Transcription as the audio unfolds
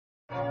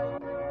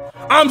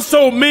I'm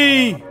so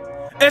mean.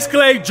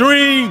 Escalate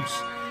dreams,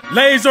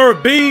 laser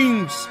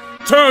beams,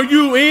 turn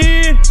you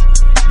in.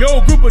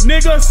 Yo, group of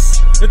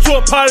niggas into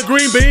a pot of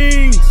green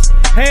beans.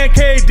 Hand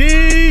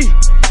KD,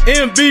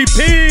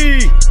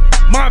 MVP.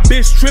 My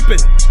bitch trippin',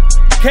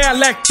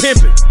 Cadillac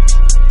pimpin'.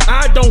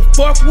 I don't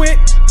fuck with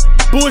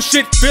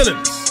bullshit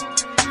feelings.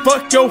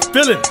 Fuck your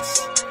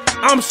feelings.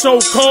 I'm so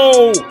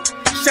cold.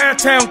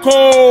 Chi-town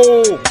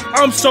cold.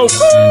 I'm so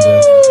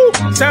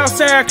cool.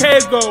 Southside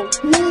K-Go,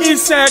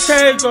 Eastside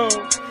K-Go,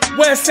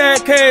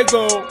 Westside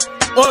K-Go.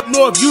 Up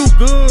north you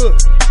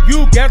good.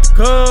 You got the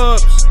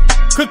Cubs.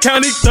 Cook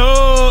County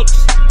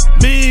thugs.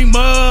 Mean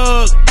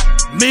mug.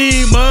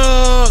 Mean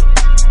mug.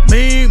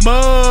 Mean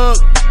mug.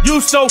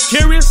 You so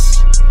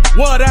curious?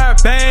 What I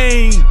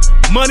bang?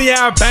 Money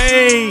I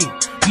bang.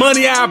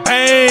 Money I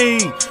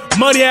bang.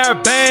 Money I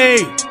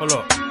bang. Hold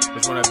up.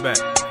 Let's run that back.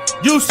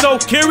 You so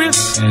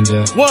curious?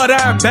 What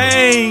I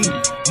bang?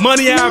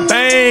 Money I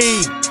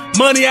bang.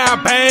 Money I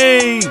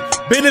bang.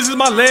 Business is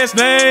my last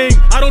name.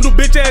 I don't do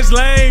bitch ass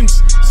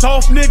lames.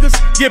 Soft niggas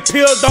get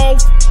peeled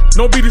off.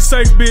 No be the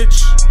safe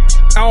bitch.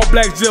 All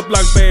black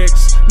Ziplock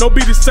bags. No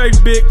be the safe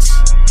bitch.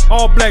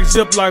 All black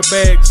Ziplock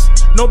bags.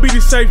 No be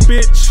the safe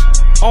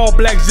bitch. All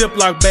black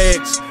Ziplock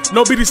bags.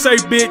 No be the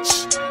safe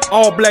bitch.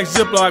 All black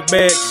Ziplock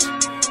bags.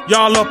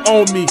 Y'all up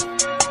on me.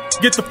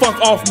 Get the fuck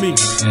off me.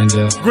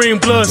 Green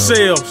blood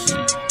cells.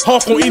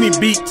 Hawk on any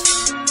beat.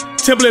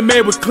 Timberland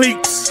made with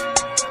cleats.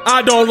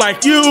 I don't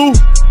like you.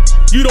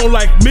 You don't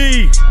like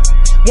me.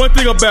 One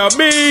thing about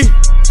me,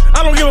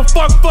 I don't give a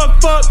fuck, fuck,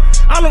 fuck.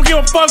 I don't give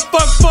a fuck,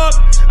 fuck, fuck.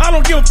 I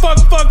don't give a fuck,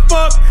 fuck,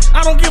 fuck.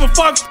 I don't give a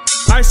fuck.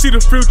 I see the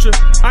future.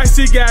 I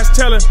see guys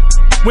telling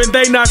when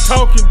they not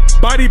talking.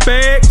 Body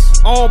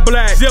bags, all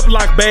black.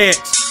 Ziplock bags,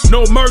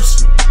 no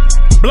mercy.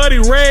 Bloody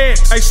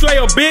rags. They slay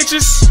a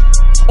bitches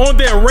on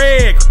their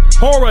rag.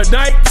 Horror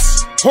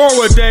nights,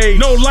 horror day,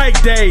 no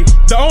like day.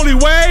 The only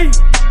way,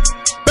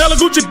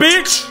 Bellagucci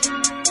bitch,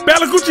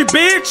 Bellagucci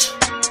bitch,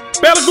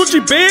 Bellagucci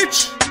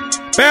bitch,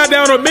 bow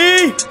down on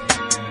me,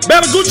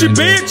 Bellagucci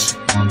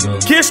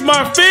bitch, kiss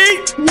my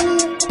feet,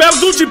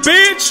 Bellagucci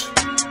bitch.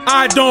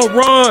 I don't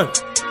run,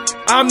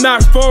 I'm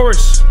not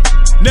Forrest,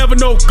 never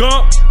no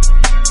Gump.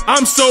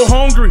 I'm so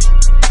hungry,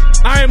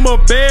 I am a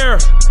bear.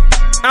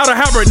 Out of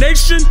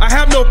hibernation, I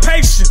have no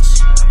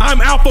patience.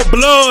 I'm alpha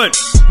blood.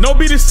 No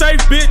be the safe,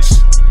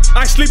 bitch.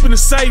 I sleep in the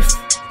safe.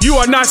 You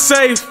are not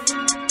safe.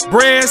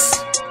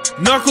 Brass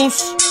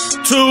knuckles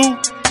to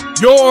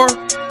your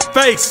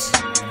face.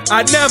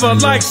 I never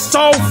like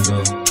soft,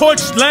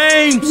 torch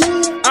lames.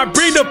 I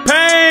bring the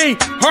pain.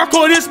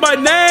 Hardcore is my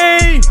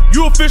name.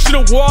 You a fish in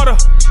the water.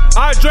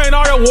 I drain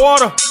all the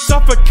water.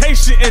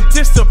 Suffocation,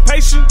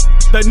 anticipation.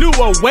 The new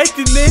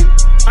awakening.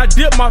 I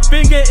dip my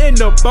finger in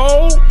the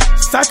bowl.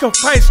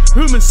 Sacrifice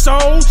human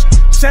souls.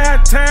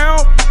 Chi-town,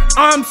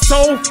 I'm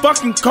so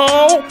fucking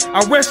cold.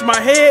 I rest my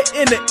head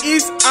in the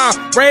east.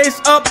 I raise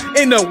up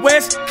in the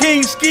west.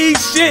 King ski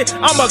shit.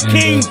 I'm a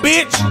king,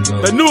 bitch.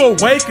 The new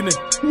awakening.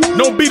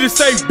 No be the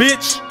safe,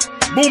 bitch.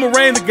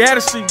 Boomerang the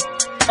galaxy.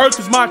 Earth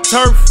is my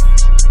turf.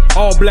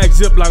 All black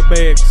Ziplock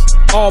bags.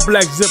 All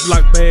black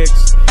Ziplock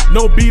bags.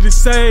 No be the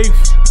safe.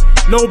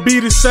 No be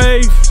the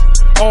safe.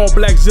 All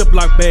black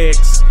Ziplock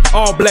bags.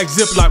 All black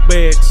Ziplock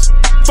bags.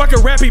 Fucking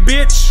rappy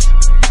bitch.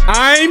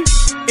 I'm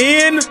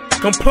in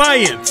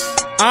compliance.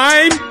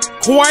 I'm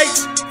quite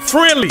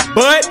friendly,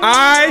 but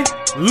I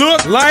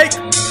look like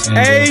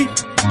a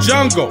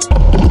jungle.